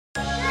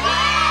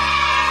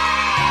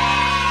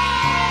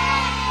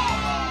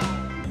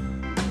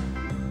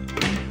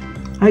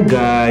Hi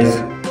guys,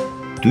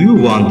 do you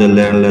want to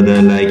learn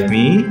letter like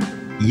me?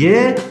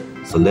 Yeah?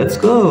 So let's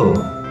go.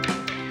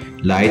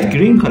 Light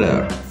green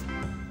color,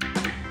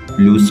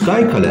 blue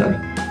sky color,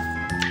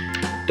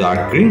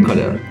 dark green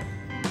color,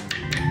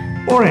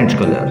 orange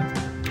color,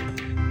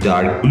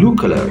 dark blue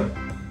color.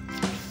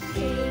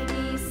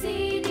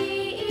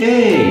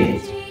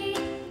 A.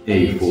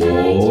 A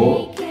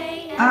for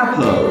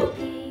apple.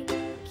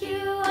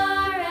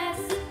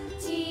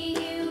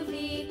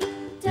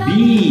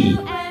 B.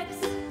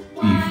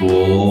 B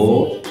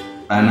for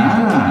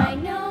banana.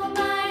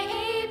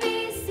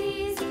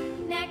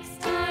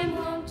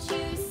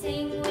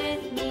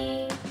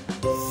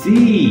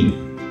 C.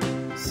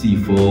 C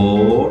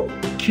for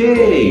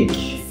cake.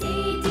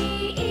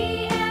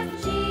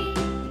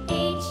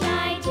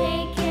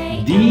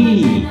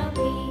 D.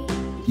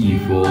 D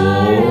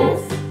for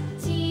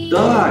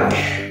duck.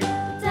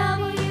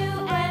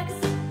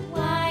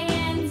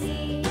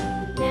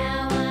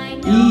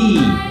 E.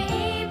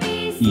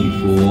 E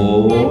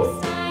for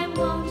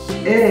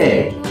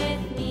egg.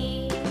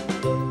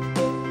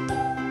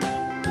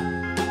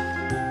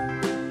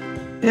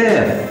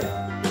 F.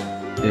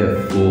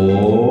 F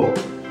for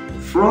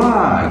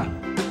frog.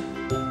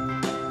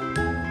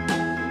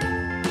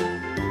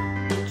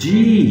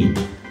 G.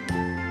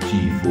 G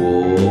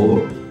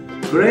for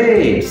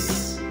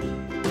grapes.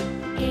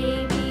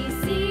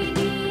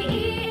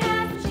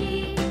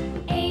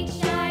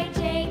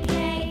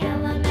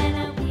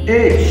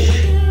 H.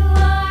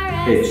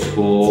 H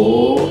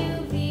for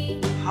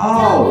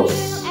house.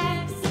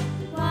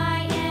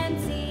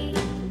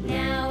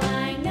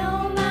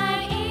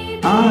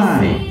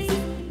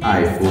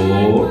 I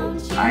for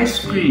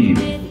ice cream.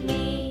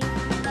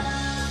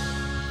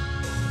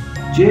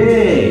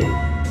 J.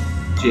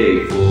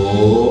 J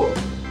for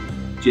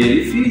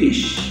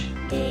jellyfish.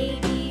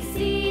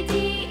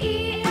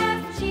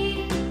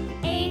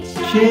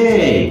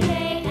 K.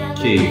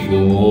 K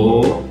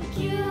for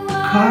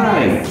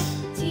kite.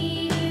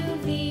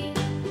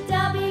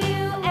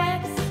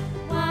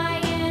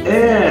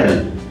 L.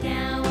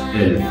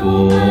 L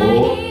for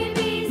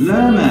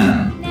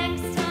lemon.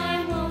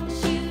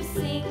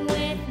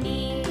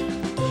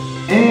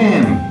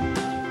 M.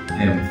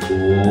 M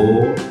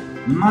for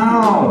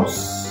mouse.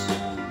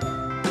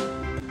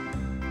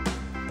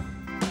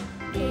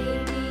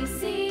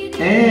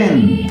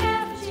 N.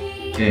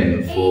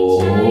 N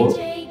for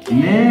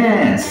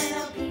nest.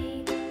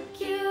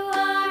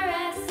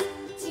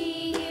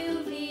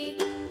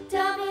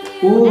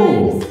 O.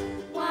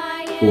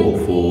 O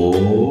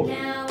for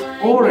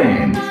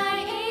orange.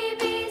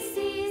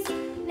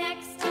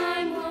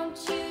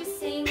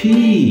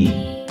 P.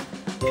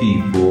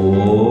 P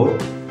for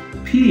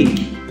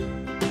pig.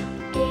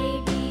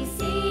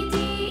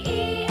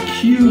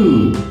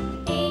 Q.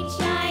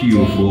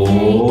 Q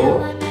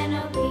for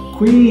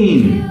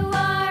queen.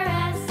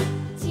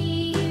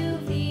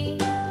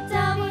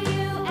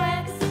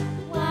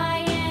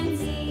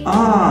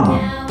 R.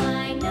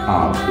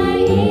 R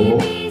for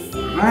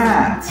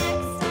rat.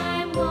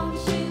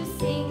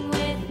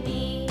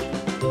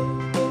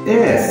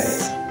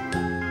 S.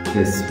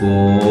 S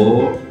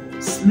for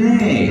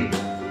snake.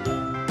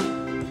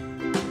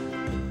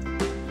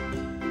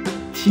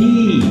 T.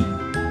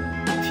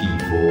 T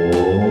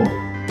for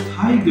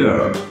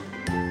tiger.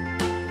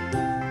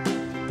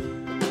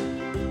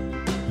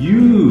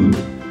 U.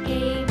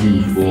 U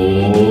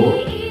for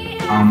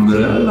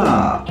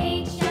umbrella.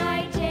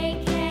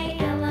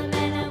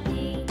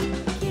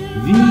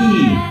 V.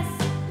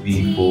 V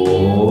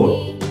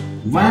for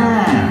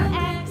van.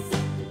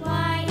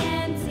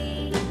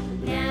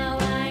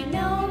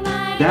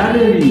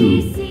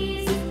 W.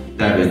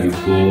 W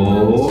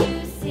for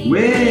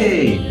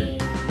wave.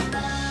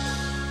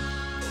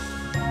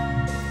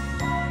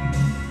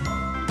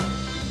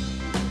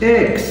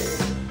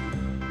 X.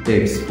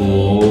 X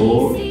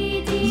for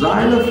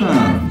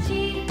xylophone.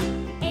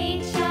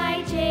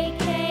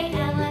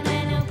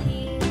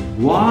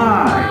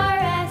 Y.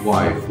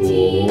 Y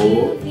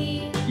for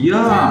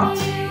yacht.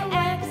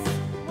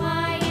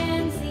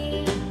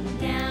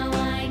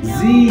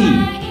 Z.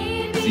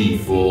 Z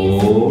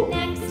for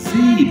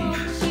zip.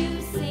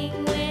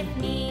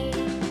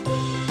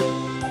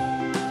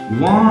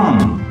 1.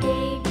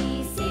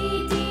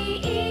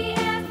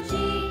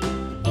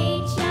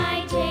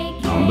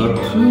 Number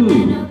 2.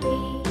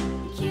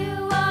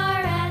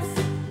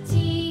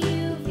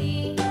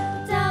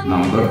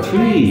 Number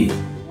 3.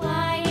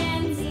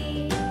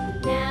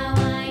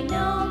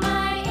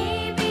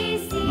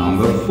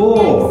 Number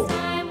 4.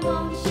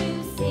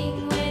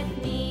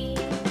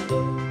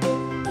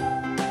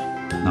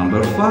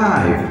 Number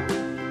 5.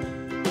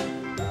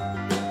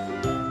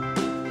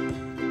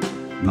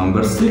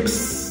 Number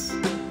 6.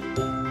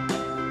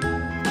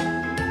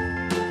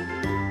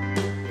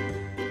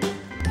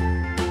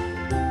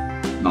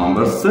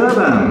 Number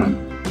 7.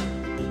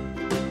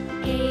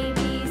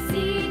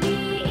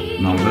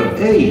 Number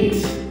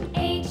 8.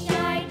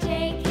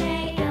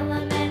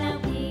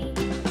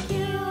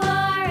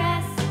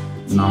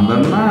 Number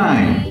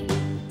 9.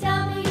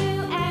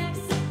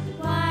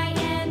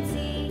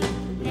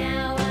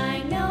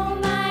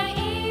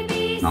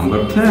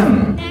 Number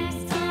 10.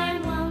 Next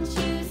time, won't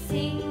you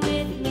sing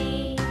with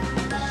me?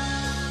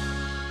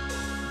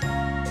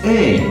 A,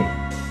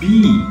 B,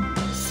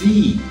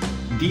 C,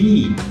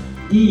 D,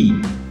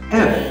 E,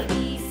 F,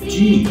 G,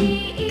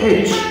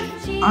 H,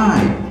 I,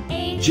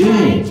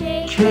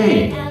 J,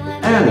 K,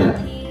 L,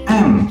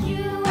 M,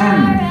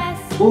 N,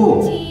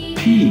 O,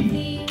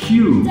 P,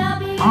 Q,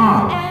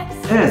 R,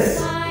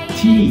 S,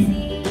 T,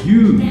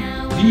 U,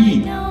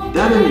 V,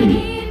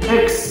 W,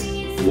 X,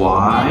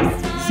 Y,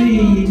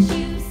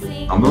 Z.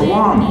 Number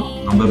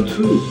 1, number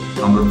 2,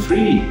 number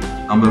 3,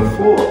 number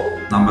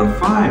 4, number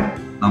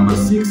 5, number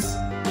 6,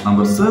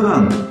 number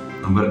 7,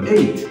 number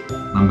 8,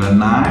 number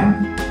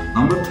 9,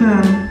 number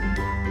 10.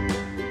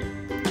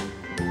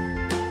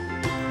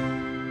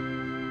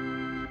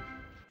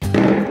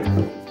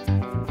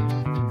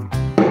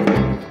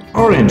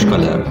 Orange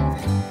color,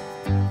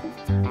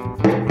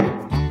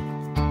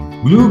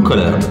 blue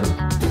color,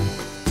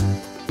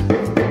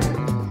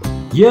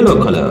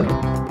 yellow color,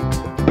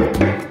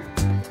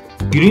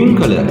 green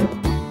color,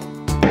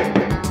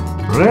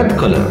 red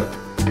color.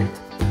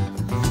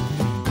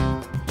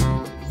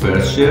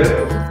 First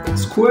shape,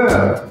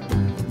 square.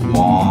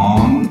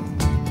 1,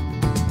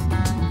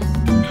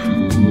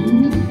 2,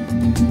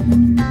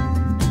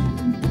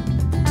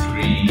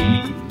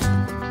 3,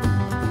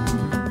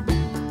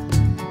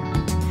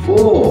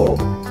 4.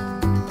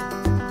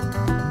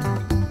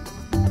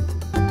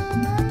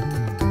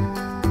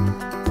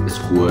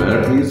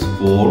 Square is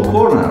 4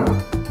 corners.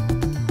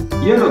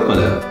 Yellow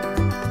color.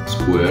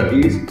 Square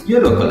is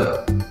yellow color.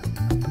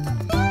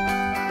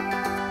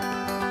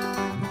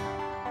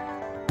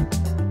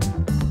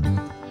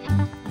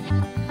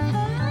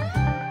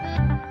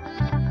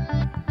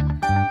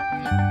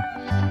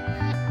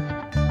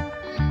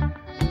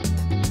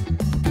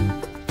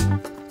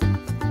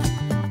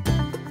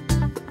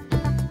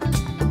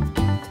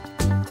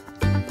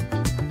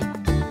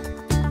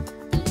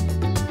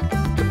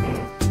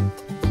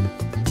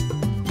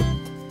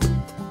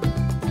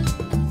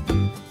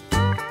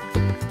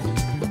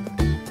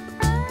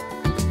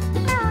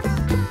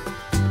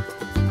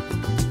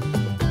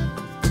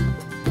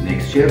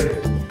 Next shape,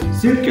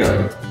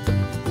 circle.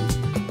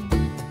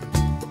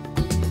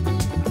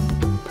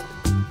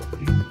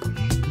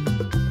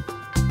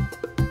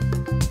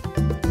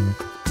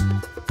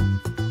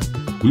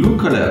 Blue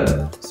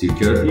color.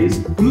 Circle is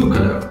blue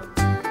color.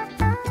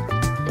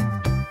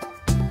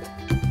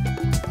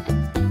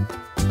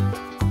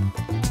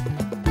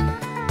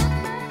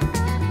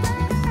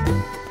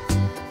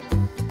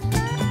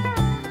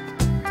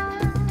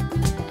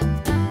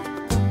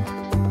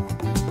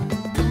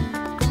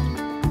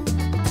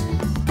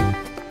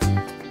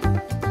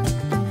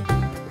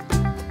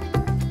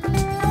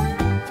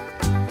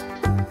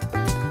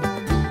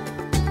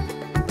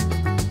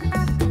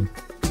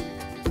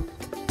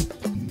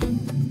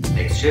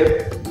 Next shape,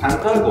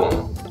 pentagon.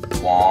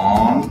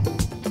 1,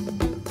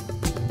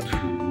 2,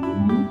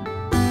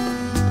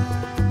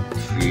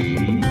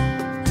 3,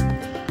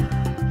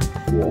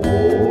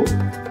 4,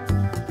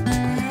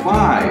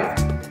 5.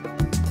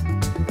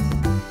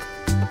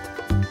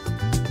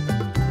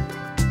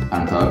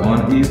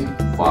 Pentagon is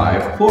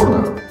 5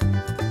 corners.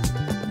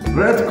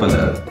 Red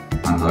color.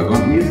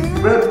 Pentagon is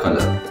red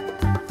color.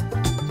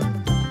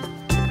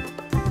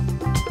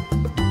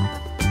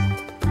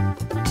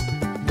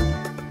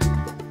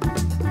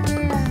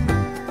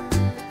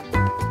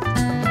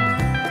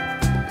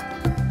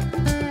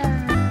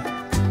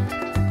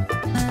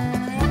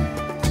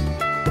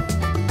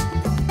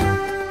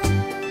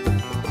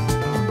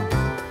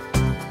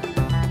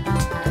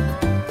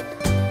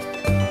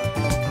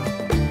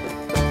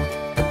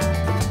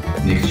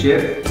 Next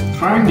shape,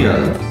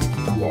 triangle.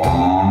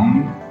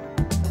 1,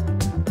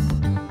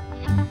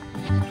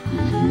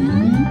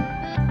 2,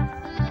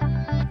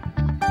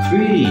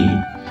 3.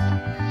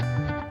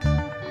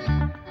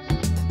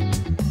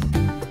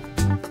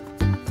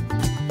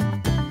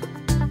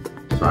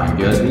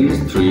 Triangle is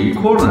 3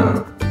 corners.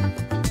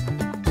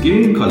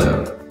 Green color.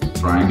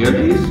 Triangle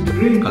is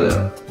green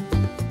color.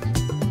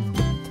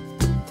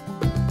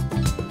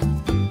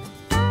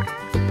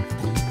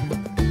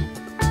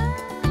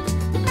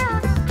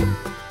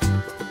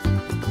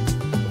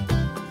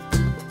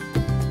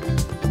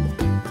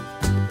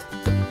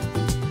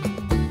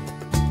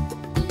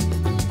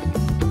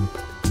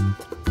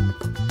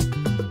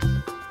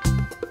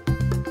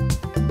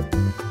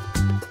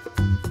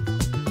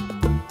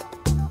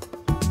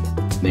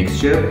 Next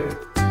shape,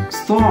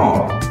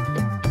 star.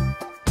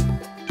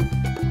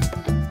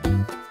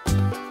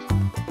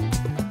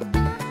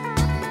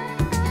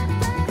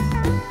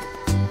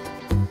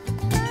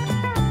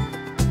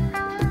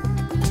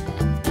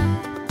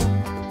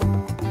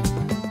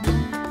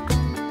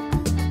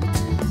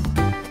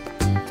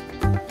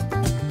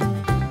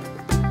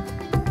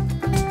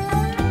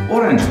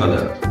 Orange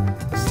color.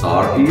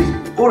 Star is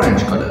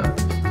orange color.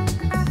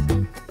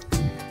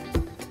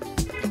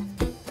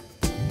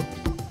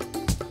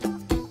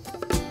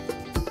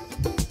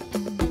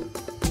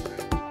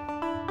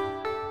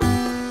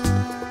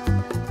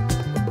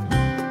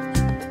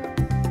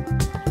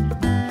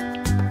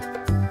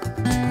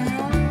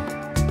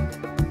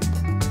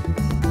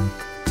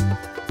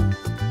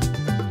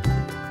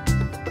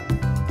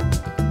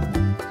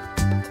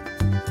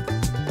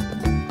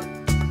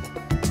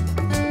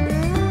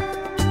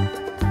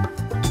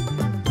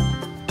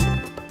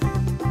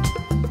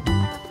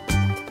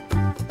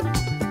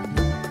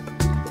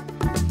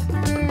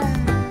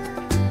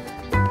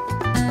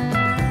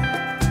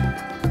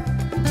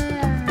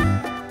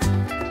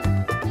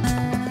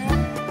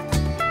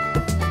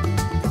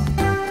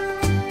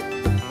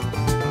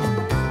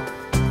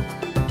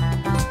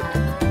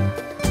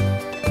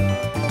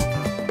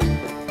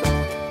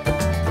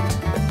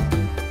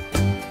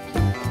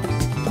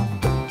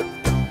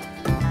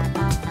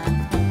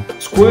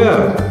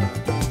 square,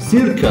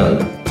 circle,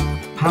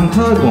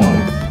 pentagon,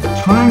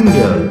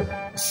 triangle,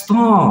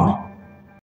 star.